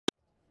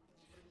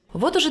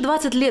Вот уже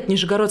 20 лет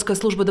Нижегородская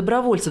служба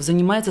добровольцев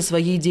занимается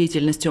своей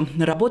деятельностью.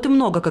 Работы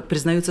много, как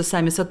признаются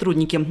сами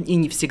сотрудники, и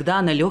не всегда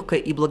она легкая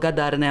и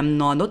благодарная,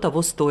 но оно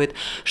того стоит.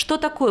 Что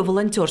такое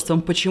волонтерство,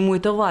 почему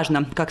это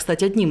важно, как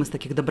стать одним из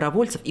таких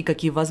добровольцев и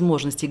какие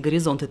возможности и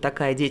горизонты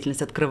такая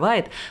деятельность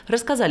открывает,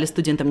 рассказали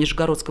студентам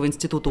Нижегородского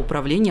института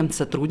управления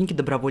сотрудники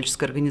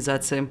добровольческой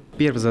организации.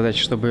 Первая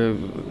задача, чтобы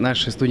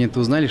наши студенты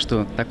узнали,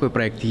 что такой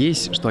проект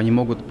есть, что они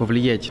могут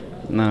повлиять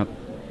на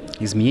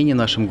изменения в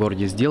нашем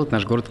городе, сделать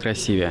наш город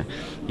красивее.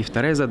 И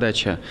вторая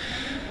задача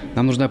 –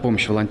 нам нужна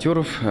помощь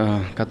волонтеров,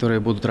 которые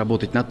будут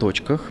работать на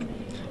точках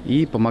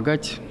и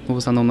помогать, в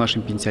основном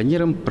нашим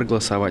пенсионерам,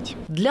 проголосовать.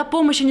 Для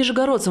помощи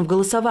нижегородцам в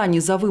голосовании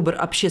за выбор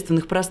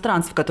общественных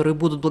пространств, которые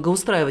будут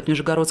благоустраивать в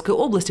Нижегородской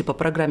области по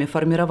программе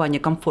формирования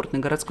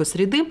комфортной городской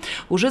среды,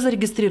 уже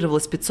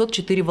зарегистрировалось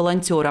 504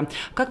 волонтера.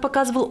 Как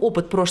показывал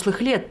опыт прошлых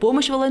лет,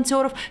 помощь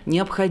волонтеров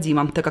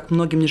необходима, так как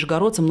многим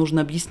нижегородцам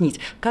нужно объяснить,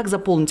 как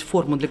заполнить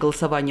форму для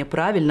голосования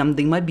правильно,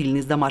 да и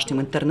мобильный с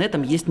домашним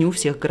интернетом есть не у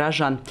всех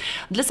горожан.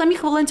 Для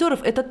самих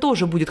волонтеров это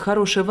тоже будет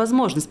хорошая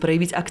возможность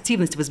проявить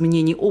активность в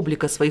изменении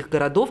облика своих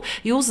городов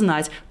и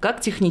узнать, как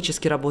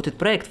технически работает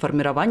проект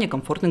формирования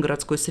комфортной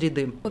городской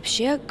среды.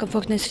 Вообще,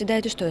 комфортная среда –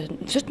 это что?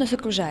 Все, что нас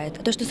окружает.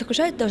 А то, что нас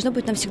окружает, должно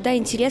быть нам всегда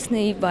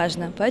интересно и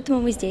важно.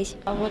 Поэтому мы здесь.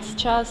 А вот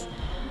сейчас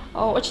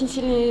очень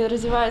сильно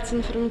развивается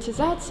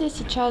информатизация,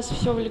 сейчас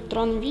все в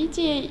электронном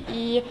виде,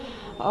 и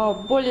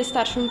более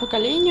старшему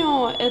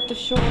поколению это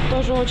все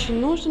тоже очень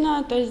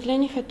нужно, то есть для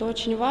них это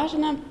очень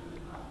важно.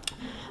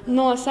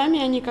 Но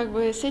сами они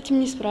с этим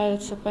не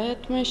справятся,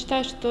 поэтому я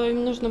считаю, что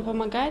им нужно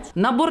помогать.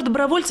 Набор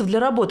добровольцев для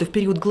работы в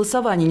период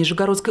голосования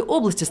Нижегородской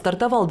области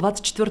стартовал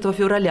 24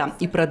 февраля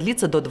и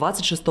продлится до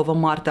 26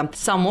 марта.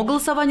 Само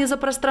голосование за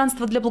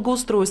пространство для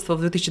благоустройства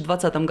в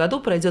 2020 году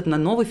пройдет на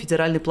новой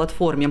федеральной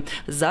платформе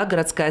 «За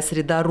городская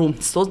среда.ру»,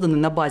 созданной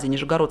на базе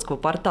нижегородского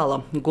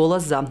портала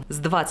 «Голос за» с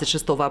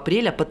 26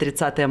 апреля по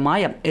 30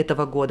 мая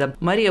этого года.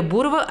 Мария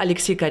Бурова,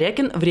 Алексей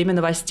Корякин. Время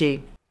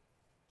новостей.